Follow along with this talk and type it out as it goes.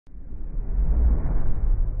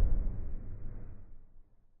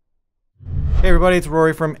Hey everybody, it's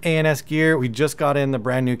Rory from ANSgear. We just got in the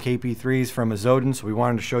brand new KP3s from Azodin, so we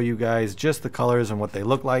wanted to show you guys just the colors and what they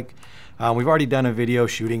look like. We've already done a video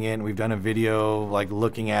shooting it, and we've done a video like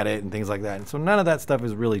looking at it and things like that. And so none of that stuff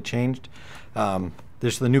has really changed. The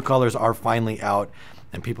new colors are finally out,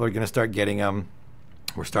 and people are going to start getting them.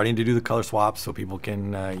 We're starting to do the color swaps so people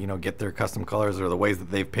can get their custom colors or the ways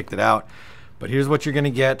that they've picked it out. But here's what you're going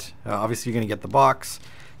to get. Obviously, you're going to get the box.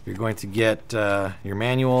 You're going to get your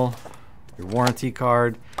manual, your warranty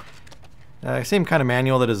card, same kind of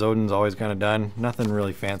manual that Azodin's always kind of done. Nothing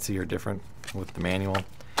really fancy or different with the manual.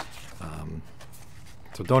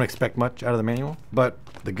 So don't expect much out of the manual. But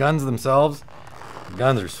the guns themselves, the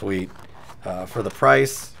guns are sweet. For the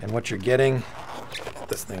price and what you're getting, get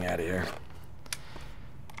this thing out of here.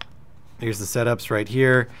 Here's the setups right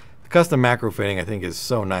here. The custom macro fitting I think is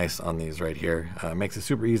so nice on these right here. Makes it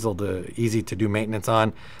super easy to do maintenance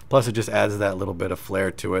on. Plus it just adds that little bit of flair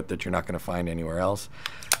to it that you're not going to find anywhere else.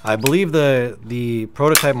 I believe the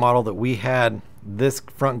prototype model that we had, this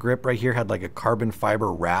front grip right here had like a carbon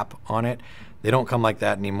fiber wrap on it. They don't come like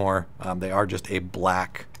that anymore. They are just a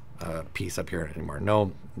black piece up here anymore.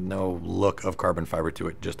 No look of carbon fiber to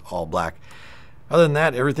it, just all black. Other than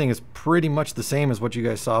that, everything is pretty much the same as what you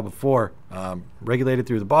guys saw before. Regulated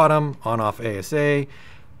through the bottom, on-off ASA,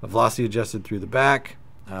 velocity adjusted through the back.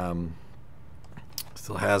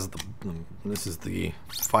 Still has this is the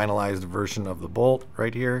finalized version of the bolt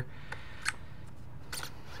right here.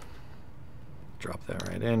 Drop that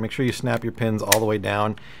right in. Make sure you snap your pins all the way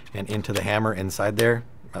down and into the hammer inside there.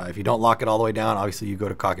 If you don't lock it all the way down, obviously you go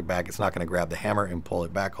to cock it back, it's not going to grab the hammer and pull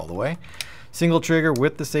it back all the way. Single trigger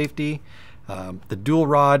with the safety. The dual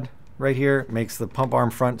rod right here makes the pump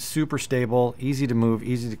arm front super stable, easy to move,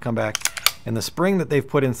 easy to come back. And the spring that they've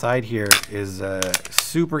put inside here is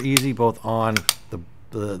super easy both on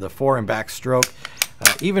the fore and back stroke.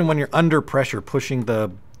 Even when you're under pressure pushing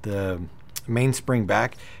the mainspring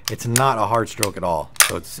back, it's not a hard stroke at all.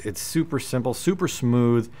 So it's super simple, super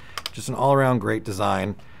smooth, just an all-around great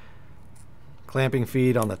design. Clamping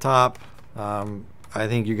feed on the top. I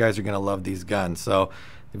think you guys are going to love these guns. So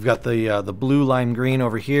you've got the blue lime green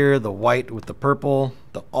over here, the white with the purple,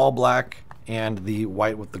 the all black, and the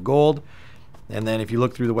white with the gold. And then if you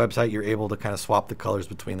look through the website, you're able to kind of swap the colors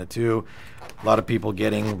between the two. A lot of people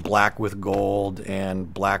getting black with gold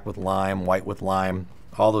and black with lime, white with lime,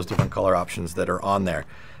 all those different color options that are on there.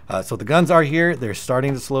 So the guns are here. They're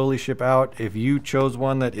starting to slowly ship out. If you chose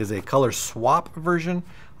one that is a color swap version,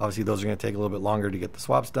 obviously those are going to take a little bit longer to get the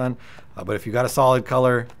swaps done. But if you got a solid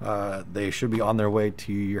color, they should be on their way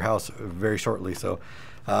to your house very shortly. So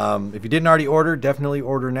if you didn't already order, definitely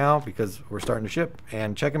order now because we're starting to ship.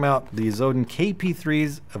 And check them out. The Azodin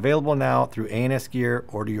KP3s available now through ANSgear.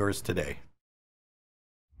 Order yours today.